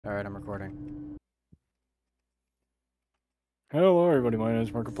Alright, I'm recording. Hello everybody, my name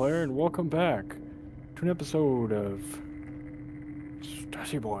is Markiplier, and welcome back to an episode of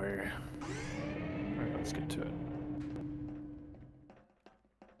Stassi Boy. Alright, let's get to it.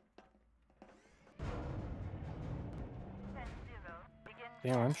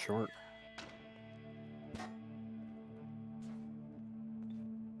 Damn, I'm short.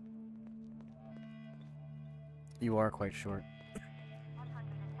 You are quite short.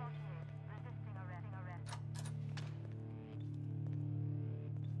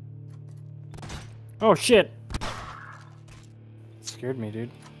 Oh shit! It scared me,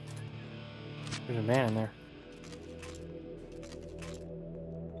 dude. There's a man in there.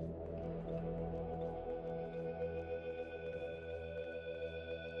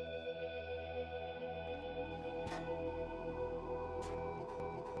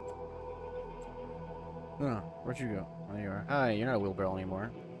 Oh, where'd you go? Oh, there you are. Hi, you're not a wheelbarrow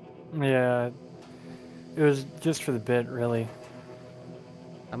anymore. Yeah, it was just for the bit, really.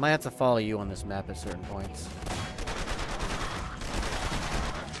 I might have to follow you on this map at certain points.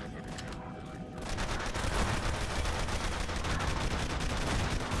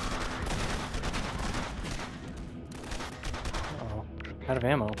 Uh-oh. Out of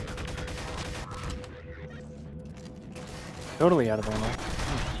ammo. Totally out of ammo.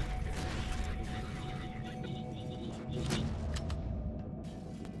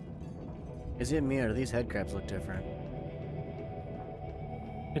 Is it me or do these head crabs look different?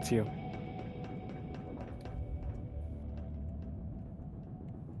 It's you.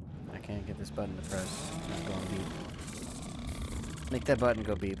 I can't get this button to press. It's not going beep. Make that button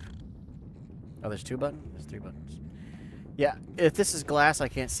go beep. Oh, there's two buttons? There's three buttons. Yeah, if this is glass, I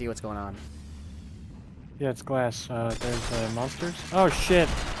can't see what's going on. Yeah, it's glass. There's monsters. Oh shit!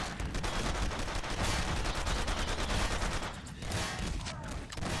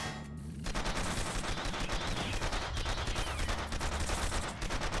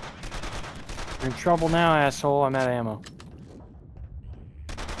 You're in trouble now, asshole. I'm out of ammo.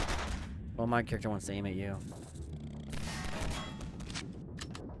 Well, my character wants to aim at you.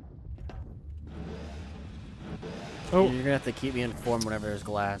 Oh! You're gonna have to keep me informed whenever there's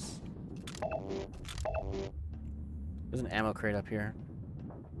glass. There's an ammo crate up here.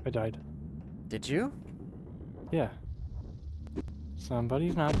 I died. Did you? Yeah.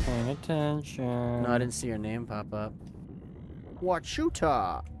 Somebody's not paying attention. No, I didn't see your name pop up.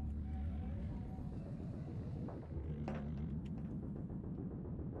 Wachuta!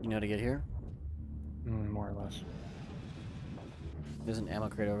 You know how to get here? More or less. There's an ammo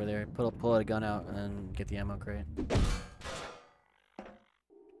crate over there. Pull a gun out and then get the ammo crate.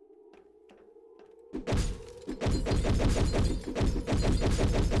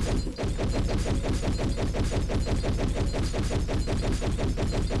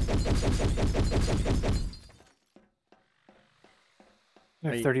 I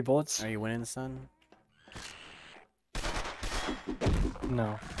have 30 bullets? Are you winning, son?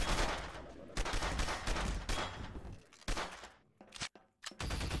 No.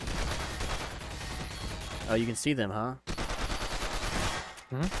 Oh, you can see them, huh?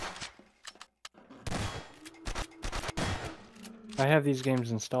 Hmm? I have these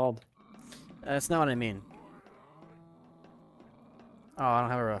games installed. That's not what I mean. Oh, I don't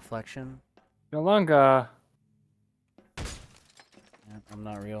have a reflection. No longer. Yeah, I'm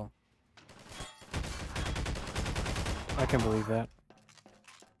not real. I can believe that.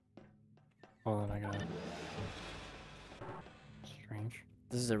 Hold on, I got it. Strange.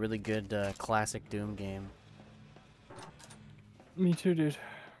 This is a really good classic Doom game. Me too, dude.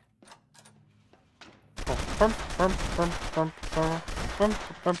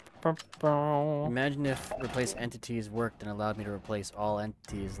 Imagine if replace entities worked and allowed me to replace all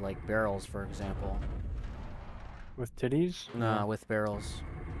entities, like barrels, for example. With titties? Nah, with barrels.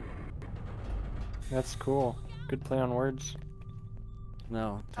 That's cool. Good play on words.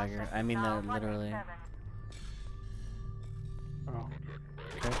 No, Tiger. I mean that literally. Oh.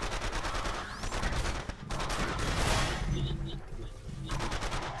 Okay.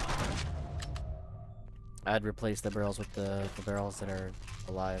 I'd replace the barrels with the barrels that are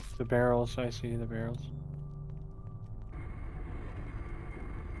alive. The barrels, I see the barrels.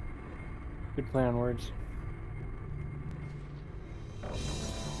 Good play on words.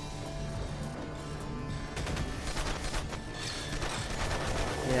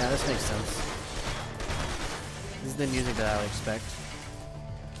 Yeah, this makes sense. This is the music that I would expect.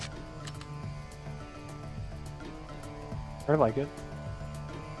 I like it.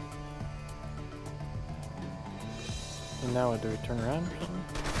 And now what, do we turn around or something?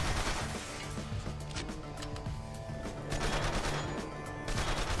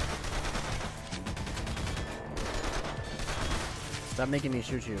 Stop making me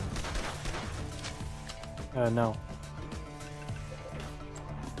shoot you. No.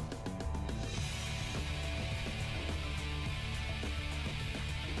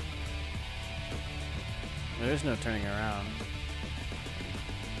 There's no turning around.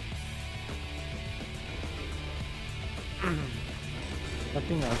 Stop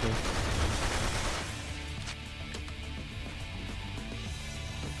being ugly.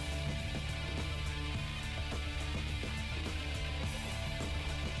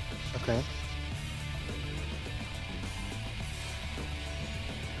 Okay.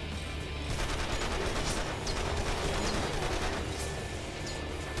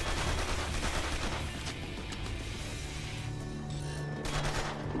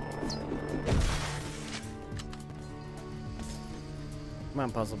 Come on,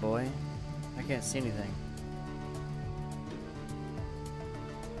 puzzle boy. I can't see anything.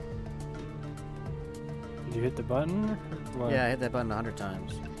 Did you hit the button? Or what? Yeah, I hit that button 100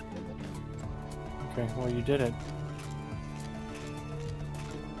 times. Okay, well you did it.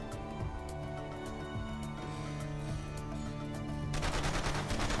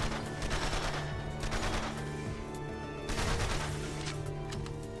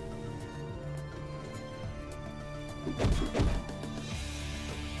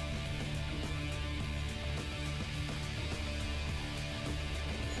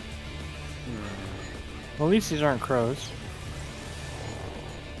 Well, at least these aren't crows.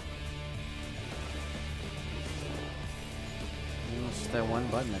 It's just that one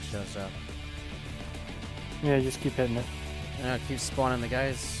button that shows up. Yeah, just keep hitting it. And it keeps spawning the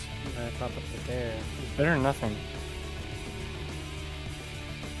guys that pop up right there. It's better than nothing.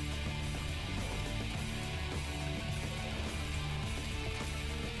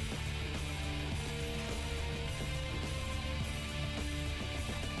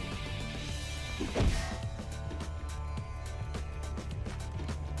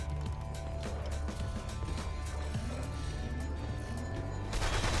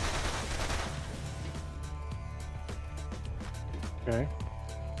 Okay.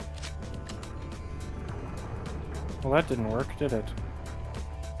 Well, that didn't work, did it?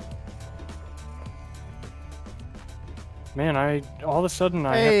 Man, all of a sudden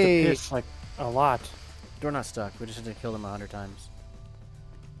I have to piss like a lot. Door not stuck. We just had to kill them 100 times.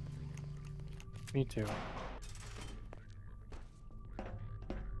 Me too.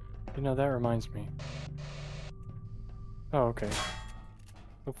 You know, that reminds me. Oh, okay.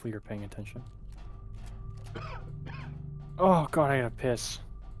 Hopefully you're paying attention. Oh god, I gotta piss.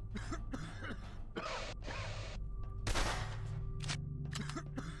 I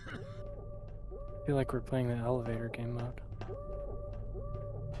feel like we're playing the elevator game mode.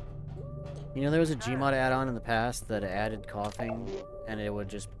 You know, there was a Gmod add-on in the past that added coughing, and it would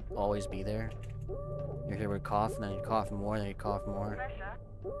just always be there. Your kid would cough, and then you'd cough more, then you'd cough more.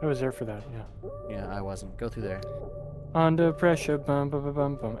 I was there for that, yeah. Yeah, I wasn't. Go through there. Under pressure, bum bum bum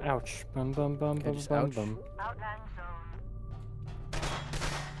bum bum. Ouch, bum bum bum Okay, bum just bum ouch. bum.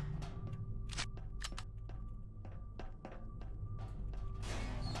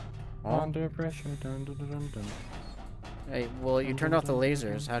 Oh. Under pressure, dun dun dun dun dun. Hey, well, you turned off the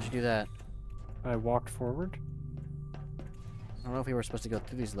lasers. How'd you do that? I walked forward. I don't know if we were supposed to go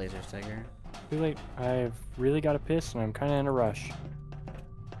through these lasers, Tiger. Too late. I've really got to piss, and I'm kind of in a rush.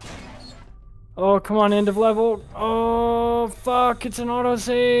 Oh, come on, end of level. Oh, fuck, it's an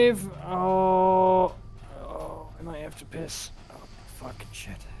autosave. Oh, I might have to piss. Oh, fucking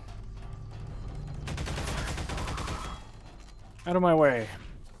shit. Out of my way.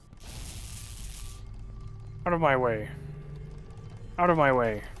 Out of my way. Out of my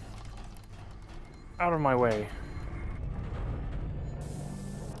way. Out of my way.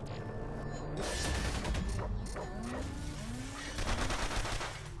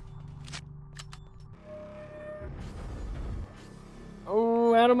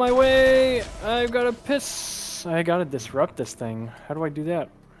 Oh, out of my way! I've got to piss. I gotta disrupt this thing. How do I do that?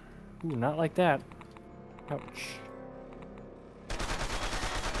 Ooh, not like that. Ouch.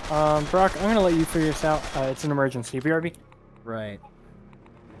 Brock, I'm gonna let you figure this out. It's an emergency. BRB? Right.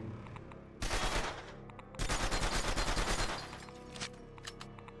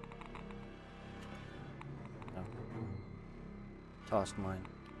 Oh. Tossed mine.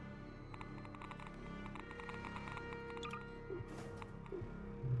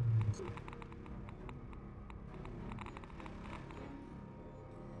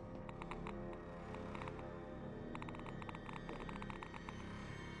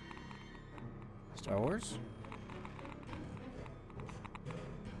 Star Wars?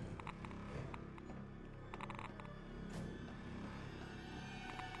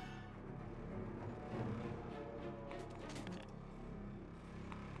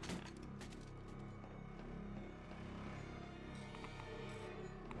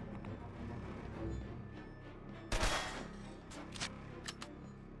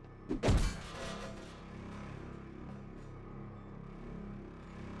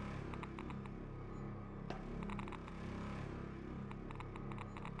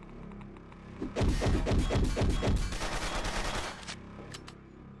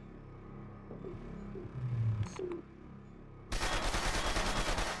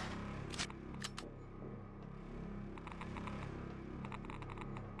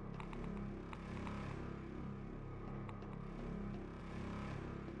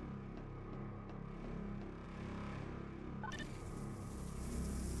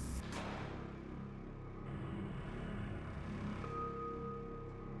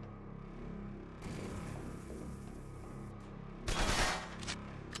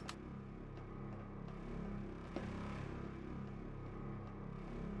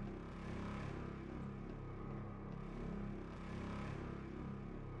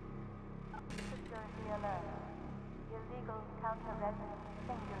 resonance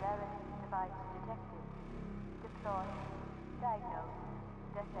singularity device detected. Deploy. Diagnose.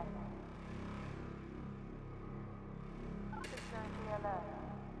 Dissect. Frequency alert.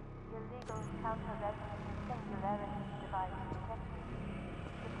 Illegal counter-resonance singularity device detected.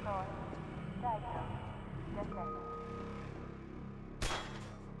 Deploy. Diagnose. Dissect.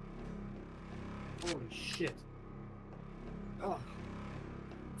 Holy shit. Oh,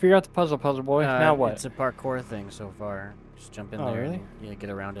 Figure out the puzzle, boy. Now what? It's a parkour thing so far. Just jump in Oh, there really? and yeah,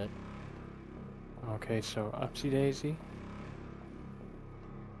 get around it. Okay, so upsy daisy.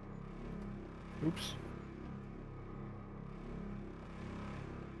 Oops.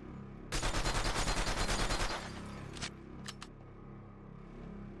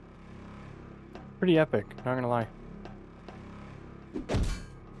 Pretty epic, not gonna lie.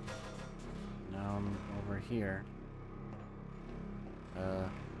 Now I'm over here.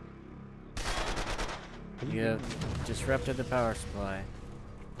 You have disrupted the power supply.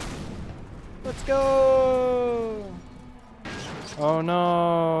 Let's go! Oh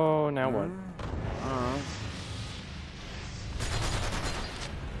no! Now what?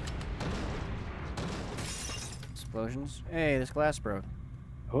 Explosions. Hey, this glass broke.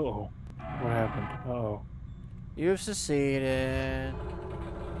 Uh-oh. What happened? Uh-oh. You've succeeded.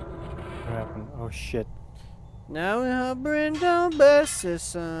 What happened? Oh shit. Now we have bring down best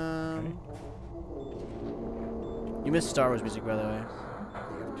system. You missed Star Wars music, by the way.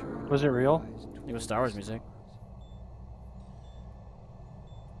 Was it real? It was Star Wars music.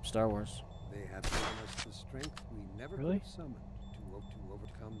 Star Wars. they have given us the strength we never Really? could have summoned to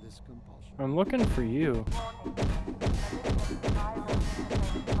overcome this compulsion. I'm looking for you.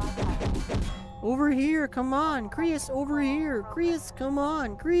 Over here, come on, Chris, over here. Chris, come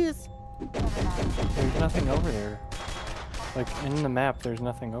on, Chris. There's nothing over there. Like, in the map, there's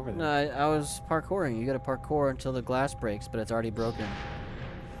nothing over No, there. I was parkouring. You gotta parkour until the glass breaks, but it's already broken.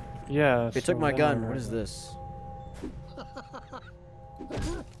 Yeah, They so took my then gun. where- What is this?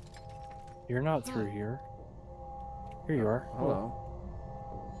 You're not through here. Here you are. Hello.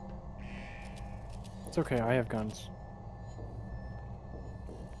 It's okay, I have guns.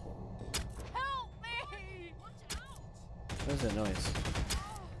 Help me! Watch out! What is that noise?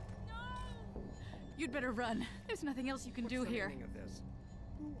 No! You'd better run. There's nothing else you can do here. Of this?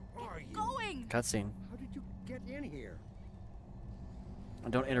 Who are you? Going! Cutscene. How did you get in here?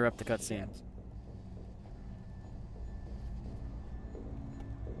 Don't interrupt the cutscene.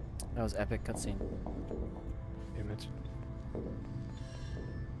 That was epic cutscene. Damn it.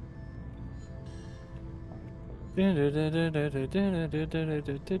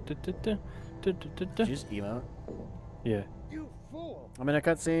 Did you just emote? Yeah. You fool! I'm in a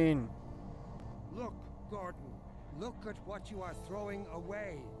cutscene. Look, Gordon. Look at what you are throwing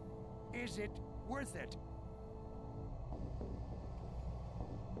away. Is it worth it?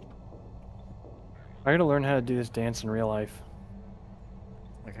 I gotta learn how to do this dance in real life.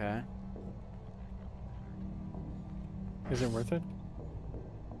 Okay. Is it worth it?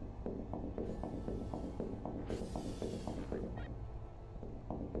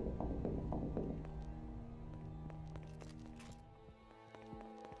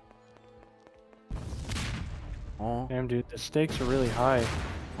 Oh, Damn, dude, the stakes are really high.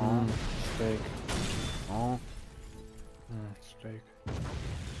 oh, Steak. oh. Steak.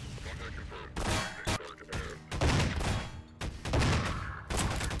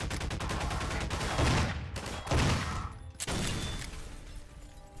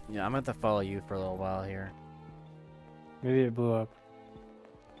 Yeah, I'm gonna have to follow you for a little while here. Maybe it blew up.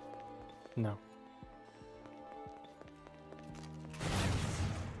 No.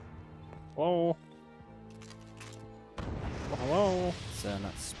 Whoa. Hello. It's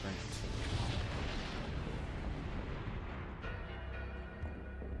not sprint.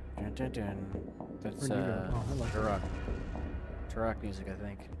 Dun, dun, dun. That's Where'd you go? Oh, hello. Turok. Turok music, I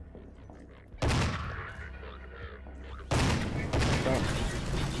think.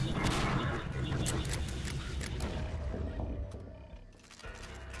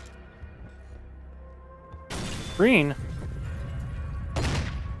 Green.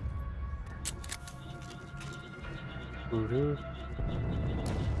 Voodoo.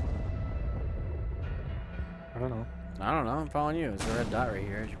 I don't know. I don't know, I'm following you. There's a red dot right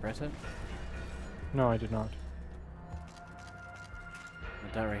here. Did you press it? No, I did not.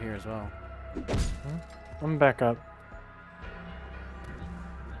 Red dot right here as well. I'm back up.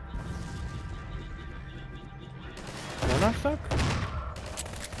 We're not stuck?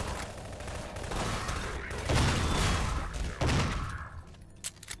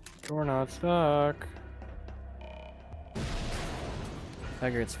 We're not stuck.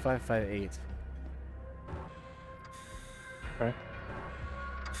 Tiger, it's 558. Okay.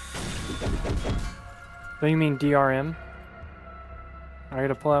 So you mean DRM? I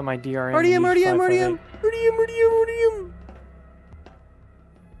gotta pull out my DRM. RDM, and use RDM, 558. RDM, RDM, RDM.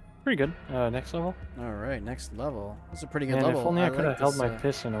 Pretty good. Next level. All right, next level. This is a pretty good Man, level. if only I could have held this, my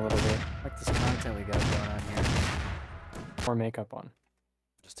piss in a little bit. I like this content we got going on here. More makeup on.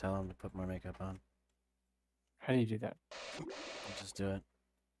 Just tell him to put more makeup on. How do you do that? Just do it.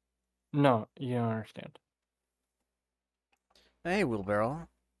 No, you don't understand. Hey, wheelbarrow.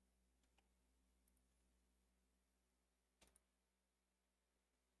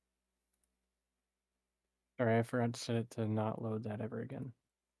 Sorry, I forgot to set it to not load that ever again.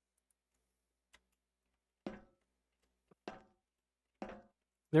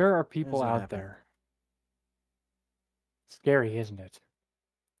 There are people what out happened. there. Scary, isn't it?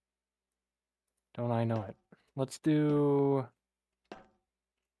 Don't I know it? Let's do...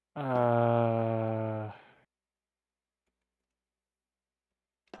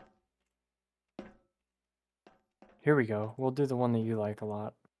 Here we go. We'll do the one that you like a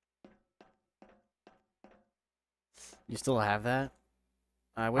lot. You still have that?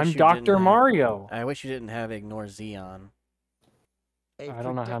 I wish I'm you Dr. didn't have- Mario! I wish you didn't have Ignore Z on. I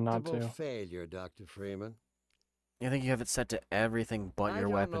don't know how not predictable to. failure, Dr. Freeman. I think you have it set to everything but I your don't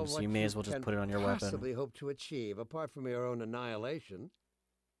know weapon, so what you may as well just can put it on your weapon. possibly hope to achieve apart from your own annihilation.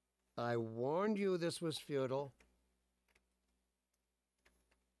 I warned you this was futile.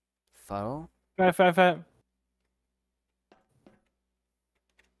 Foe? Fat.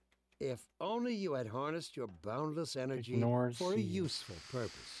 If only you had harnessed your boundless energy Ignore for a Z. useful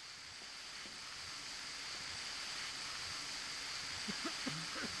purpose.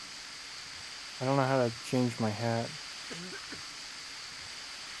 I don't know how to change my hat.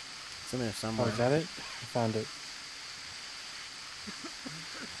 It's in there Oh, somewhere. is that it? I found it.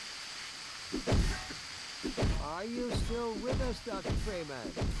 Are you still with us, Dr.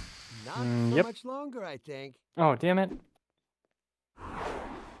 Freeman? Not for Yep. much longer, I think. Oh, damn it. I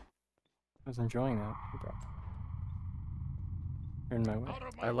was enjoying that. You're in my way.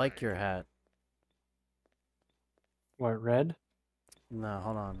 I like your hat. What, red? No,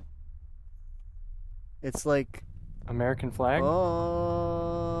 hold on. It's like... American flag?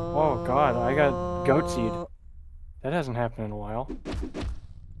 Oh, Oh, God, I got goat seed. That hasn't happened in a while.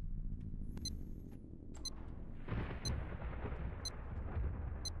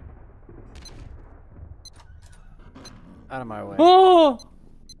 Out of my way. Oh!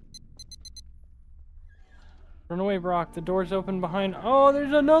 Run away, Brock. The door's open behind. Oh,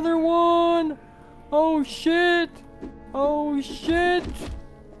 there's another one! Oh, shit! Oh, shit!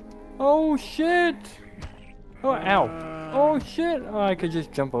 Oh, shit! Oh, ow. Oh, shit! Oh, I could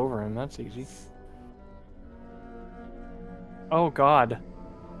just jump over him. That's easy. Oh, God.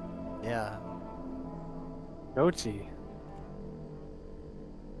 Yeah. Goatsy.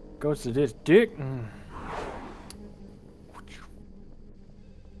 Goes to this dick.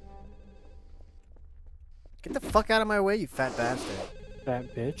 Get the fuck out of my way, you fat bastard.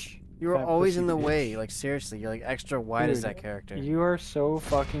 Fat bitch. You were Fat always pussy in the bitch. way. Like, seriously, you're like extra wide as Dude, that character. You are so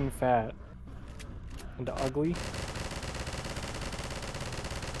fucking fat. And ugly.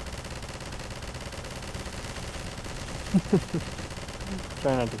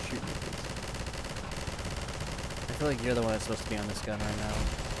 Try not to shoot me, please. I feel like you're the one that's supposed to be on this gun right now.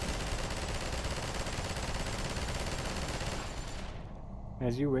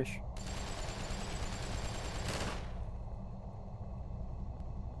 As you wish.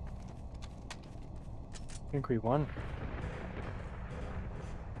 I think we won.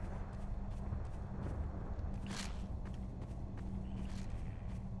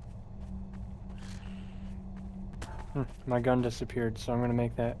 My gun disappeared, so I'm gonna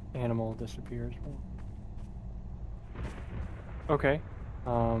make that animal disappear as well. Okay.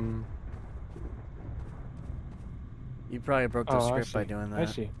 You probably broke the Oh, I script by see. doing that. I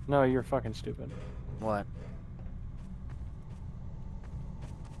see. No, you're fucking stupid. What?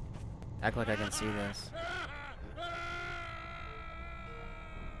 Act like I can see this.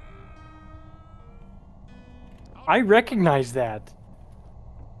 I recognize that.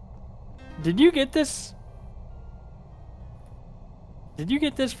 Did you get this? Did you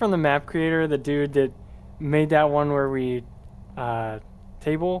get this from the map creator, the dude that made that one where we we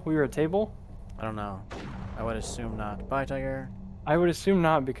were a table? I don't know. I would assume not. Bye, Tiger. I would assume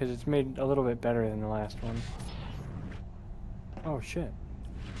not, because it's made a little bit better than the last one. Oh shit.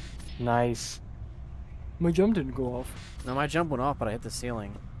 Nice. My jump didn't go off. No, my jump went off, but I hit the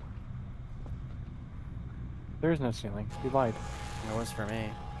ceiling. There is no ceiling. You lied. It was for me.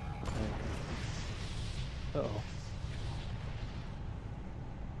 Uh-oh.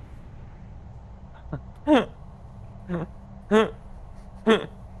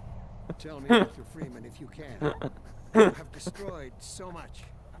 Tell me, Mr. Freeman, if you can. You have destroyed so much.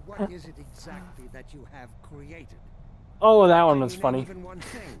 What is it exactly that you have created? Oh, that one Can was you name funny. even one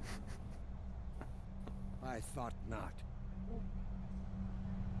thing? I thought not.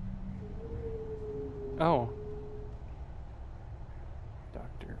 Oh.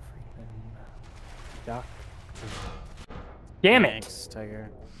 Dr. Freeman. Doctor. Damn it! Thanks, Tiger.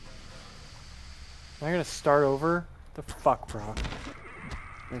 I gotta start over? The fuck, bro?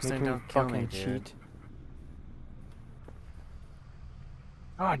 Next Make time, me don't kill me, fucking dude. cheat.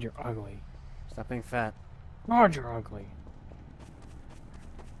 God, you're ugly. Stop being fat. God, you're ugly.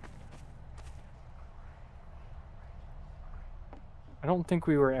 I don't think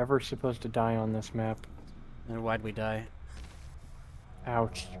we were ever supposed to die on this map. And why'd we die?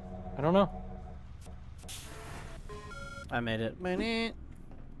 Ouch. I don't know. I made it. Minute.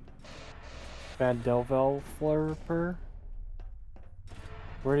 Bad Delvel Flurper?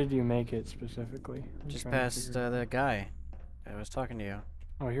 Where did you make it specifically? I'm Just trying to past figure- the guy. I was talking to you.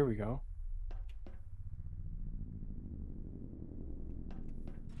 Oh, here we go.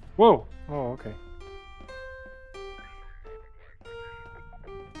 Whoa! Oh, okay.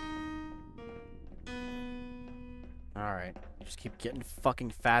 Alright. You just keep getting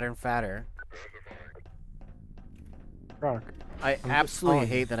fucking fatter and fatter. Rock. I just absolutely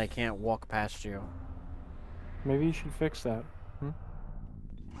telling you. hate that I can't walk past you. Maybe you should fix that.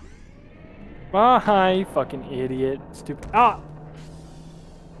 Ah, you fucking idiot. Stupid. Ah!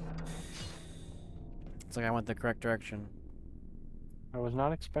 It's like I went the correct direction. I was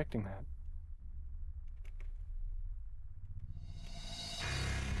not expecting that.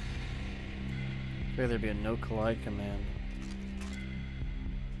 Figured there'd be a no collide command.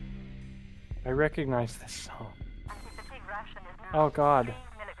 I recognize this song. Anti-fatigue ration is now Oh god. 3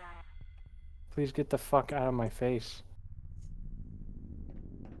 milligrams. Please get the fuck out of my face.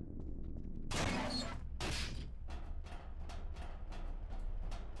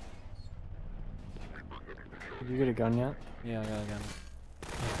 Did you get a gun yet? Yeah, I got a gun.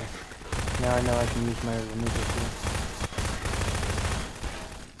 Okay. Now I know I can use my removal tool.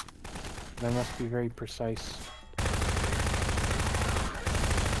 I must be very precise.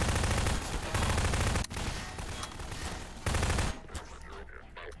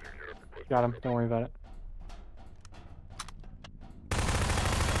 Got him. Don't worry about it.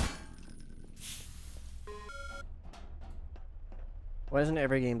 Why doesn't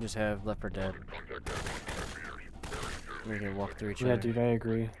every game just have Left 4 Dead? We can walk through each Yeah, other. dude, I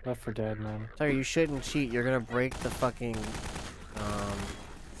agree. Left 4 Dead, man. Tiger, you shouldn't cheat. You're gonna break the fucking,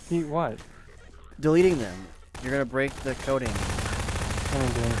 Eat what? deleting them. You're gonna break the coding. I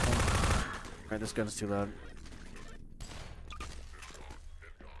didn't do anything. Alright, this gun's too loud.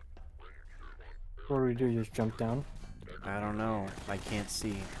 What do we do? Just jump down? I don't know. I can't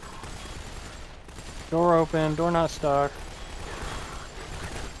see. Door open. Door not stuck.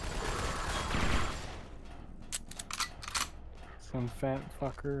 Some fat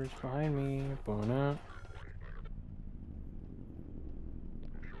fuckers behind me. Bona.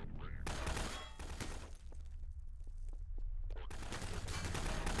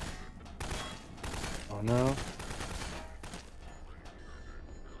 Oh no.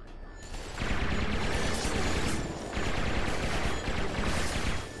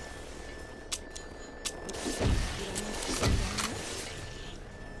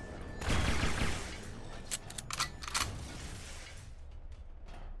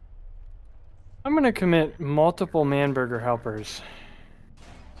 I'm gonna commit multiple man-burger helpers.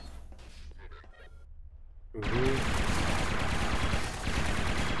 Ooh.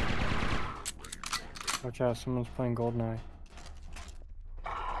 Watch out, someone's playing Goldeneye.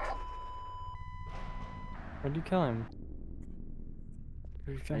 Why'd you kill him?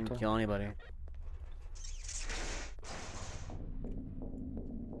 Where's I didn't gentle? kill anybody.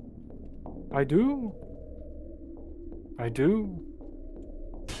 I do. I do.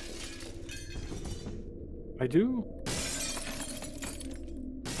 I do.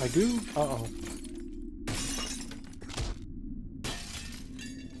 I do. Uh-oh.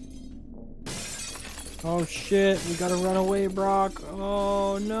 Oh shit, we gotta run away, Brock.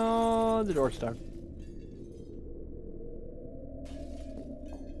 Oh no, the door's stuck.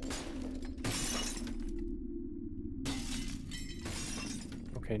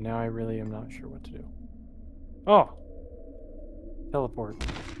 Okay, now I really am not sure what to do. Oh! Teleport.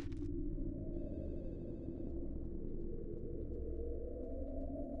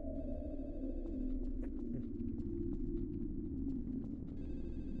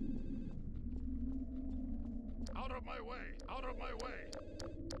 Out of my way! Out of my way!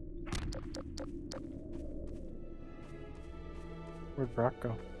 Where'd Brock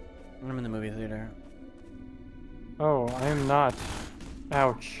go? I'm in the movie theater. Oh, I am not.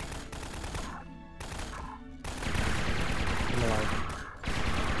 Ouch. No.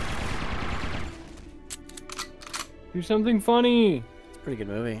 Do something funny! It's a pretty good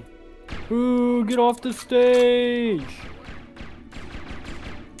movie. Ooh, get off the stage!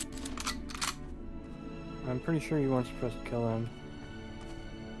 I'm pretty sure you weren't supposed to kill him.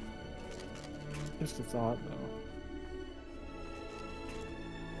 Just a thought, though.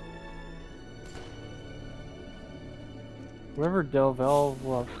 Whoever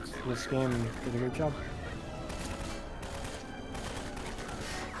developed this game did a good job.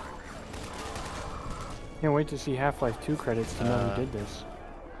 Can't wait to see Half-Life 2 credits to know who did this.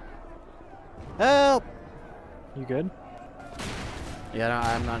 Help! You good? Yeah, no,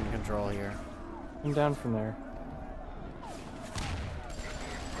 I'm not in control here. I'm down from there.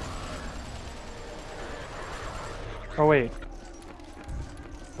 Oh wait.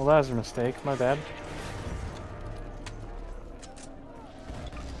 Well, that was a mistake. My bad.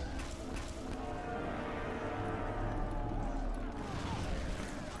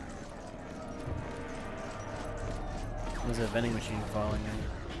 There's a vending machine following me.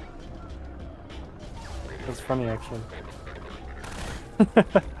 That's funny, actually.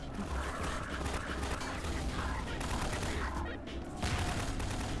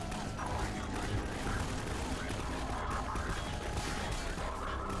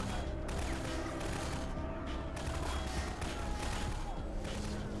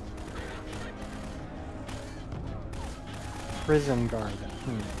 Prison guard.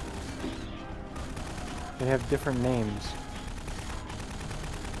 They have different names.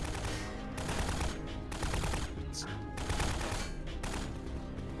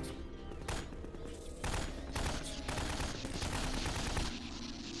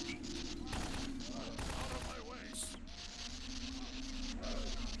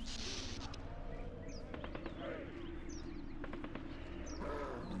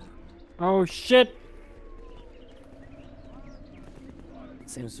 Oh shit!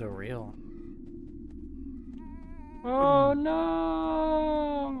 Seems so real. Oh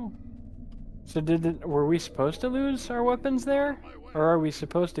no! So were we supposed to lose our weapons there? Or are we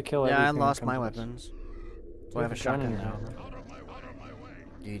supposed to kill everything? Yeah, I that lost comes my with us? weapons. So I have a gun in shotgun your now. hand.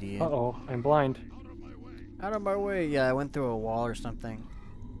 Idiot. Uh-oh, I'm blind. Out of my way. Yeah, I went through a wall or something.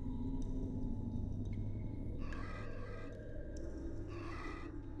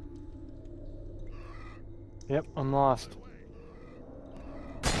 Yep, I'm lost.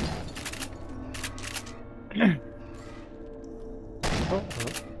 Oh.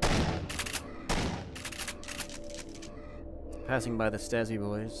 Passing by the Stasi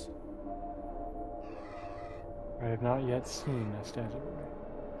boys. I have not yet seen a Stasi boy.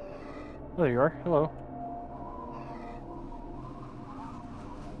 Oh, there you are. Hello.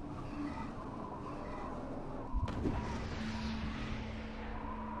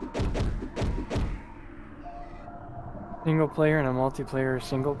 Single player and a multiplayer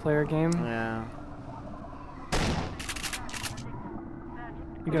single player game? Yeah.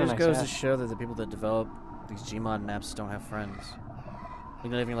 You It got a just nice goes hat. to show that the people that develop these Gmod maps don't have friends.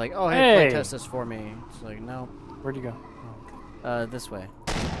 You're not even like, oh, hey, Hey! play test this for me. It's like, no. Where'd you go? This way.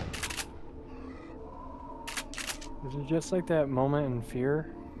 Is it just like that moment in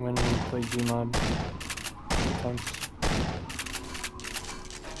Fear when we played Gmod? Sometimes.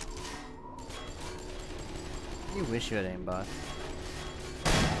 You wish you had aimbot.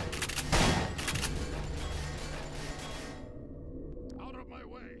 Out of my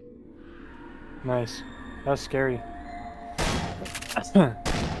way. Nice. That was scary.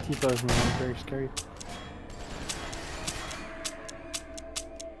 T-pose me, very scary.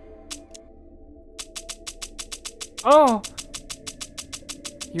 Oh!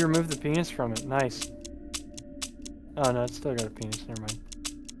 You removed the penis from it. Nice. Oh no, it's still got a penis. Never mind.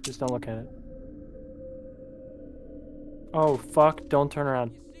 Just don't look at it. Oh fuck! Don't turn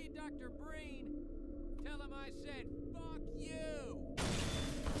around. You see Dr. Breen? Tell him I said fuck you.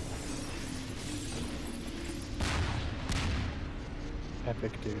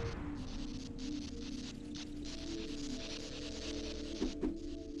 Epic, dude.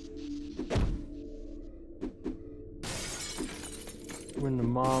 When the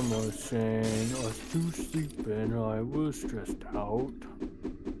mom was saying I was too sleeping, I was stressed out.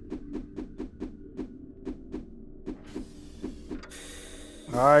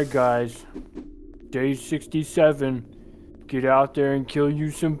 Alright guys, day 67. Get out there and kill you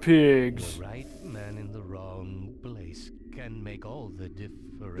some pigs. The right man in the wrong place can make all the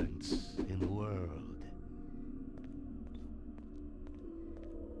difference in the world.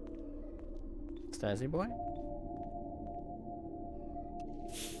 Stasi boy?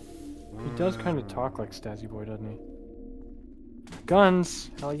 He does kind of talk like Stazzy Boy, doesn't he?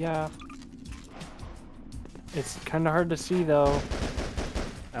 Guns! Hell yeah. It's kind of hard to see, though.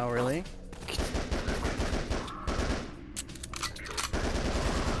 Oh, really?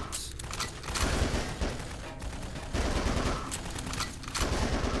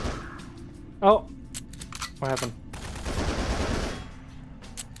 Oh! What happened?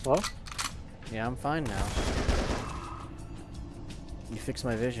 Hello? Yeah, I'm fine now. You fixed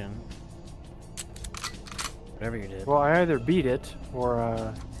my vision. Whatever you did. Well, I either beat it, or,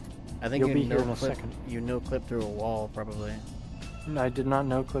 I think you'll you be here in a no-clip. second. You no-clip through a wall, probably. I did not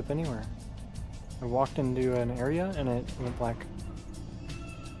no-clip anywhere. I walked into an area, and it went black.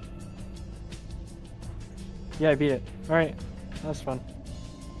 Yeah, I beat it. Alright, that's fun.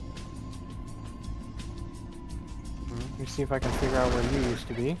 Let me see if I can figure out where you used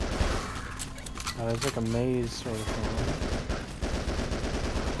to be. It's like a maze sort of thing, right?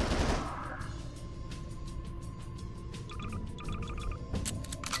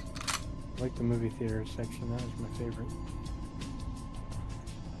 I like the movie theater section, that was my favorite.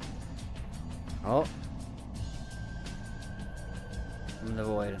 Oh. I'm in the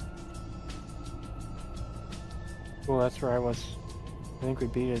void. Cool, that's where I was. I think we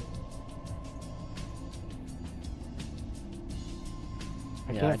beat it.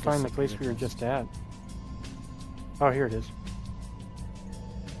 I Yeah, can't I find the disagree place with we were this. just at. Oh, here it is.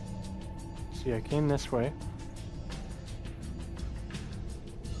 See, I came this way.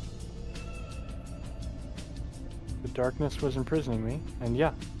 The darkness was imprisoning me, and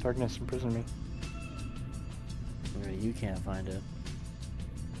yeah, darkness imprisoned me. You can't find it.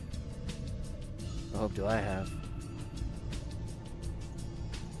 What hope do I have?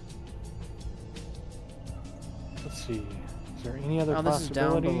 Let's see. Is there any other Oh, this is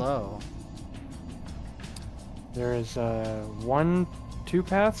down possibility? below. There is two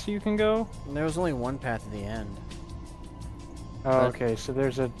paths you can go. There was only one path at the end. Oh, But- okay. So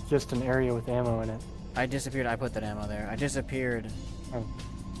there's just an area with ammo in it. I disappeared. I put that ammo there. I disappeared Oh.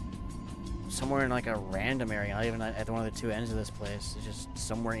 somewhere in like a random area. Not even at one of the two ends of this place. It's just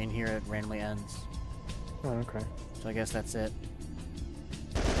somewhere in here it randomly ends. Oh, okay. So I guess that's it.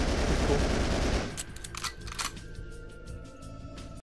 Cool.